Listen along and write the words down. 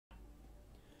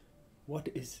What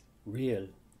is real?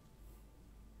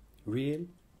 Real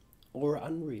or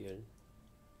unreal?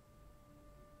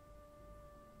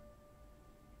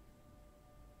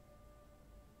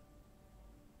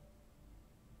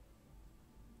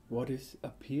 What is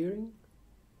appearing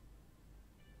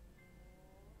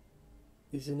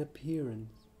is an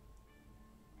appearance.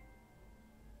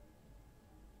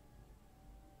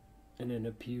 And an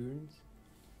appearance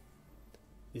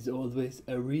is always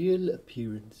a real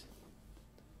appearance.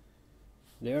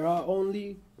 There are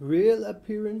only real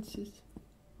appearances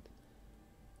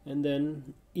and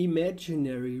then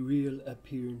imaginary real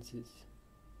appearances,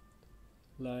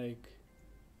 like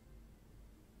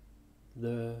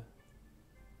the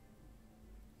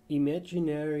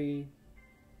imaginary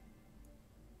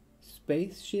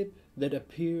spaceship that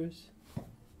appears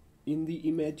in the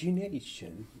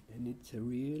imagination, and it's a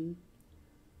real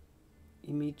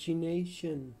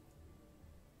imagination.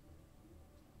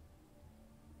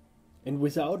 And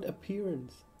without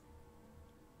appearance,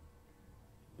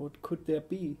 what could there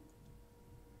be?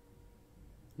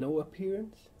 No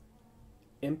appearance?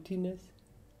 Emptiness?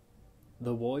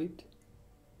 The void?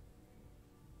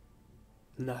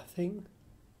 Nothing?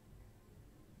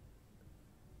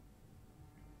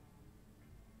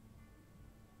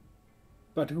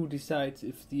 But who decides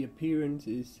if the appearance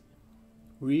is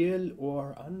real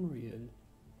or unreal?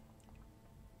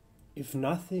 If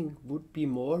nothing would be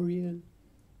more real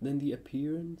than the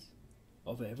appearance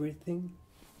of everything?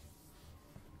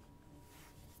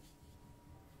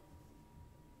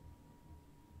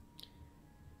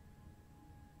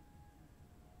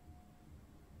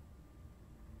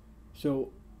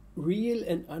 So, real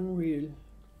and unreal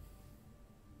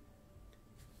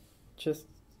just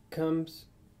comes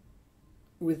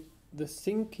with the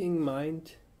thinking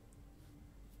mind,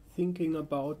 thinking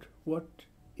about what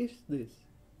is this?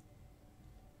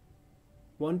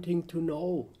 Wanting to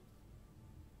know.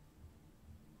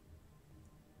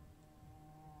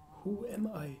 Who am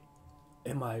I?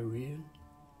 Am I real?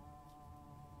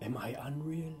 Am I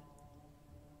unreal?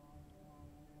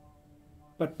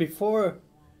 But before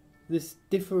this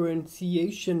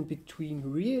differentiation between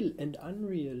real and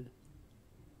unreal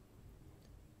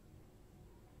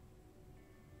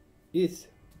is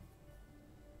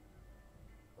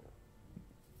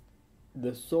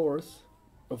the source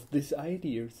of these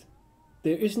ideas.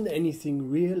 There isn't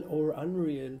anything real or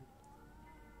unreal.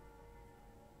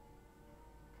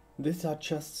 These are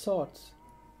just thoughts.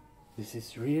 This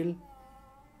is real.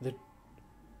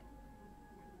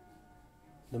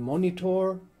 The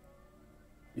monitor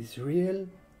is real.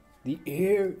 The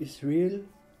air is real.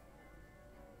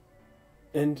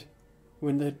 And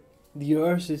when the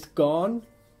earth is gone,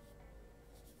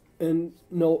 and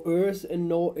no earth and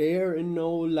no air and no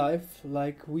life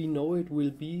like we know it will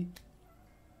be,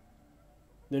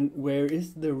 then where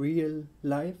is the real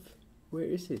life? Where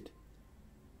is it?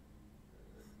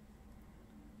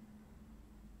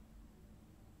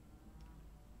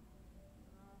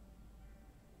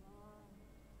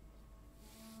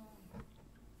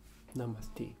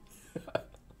 Namaste.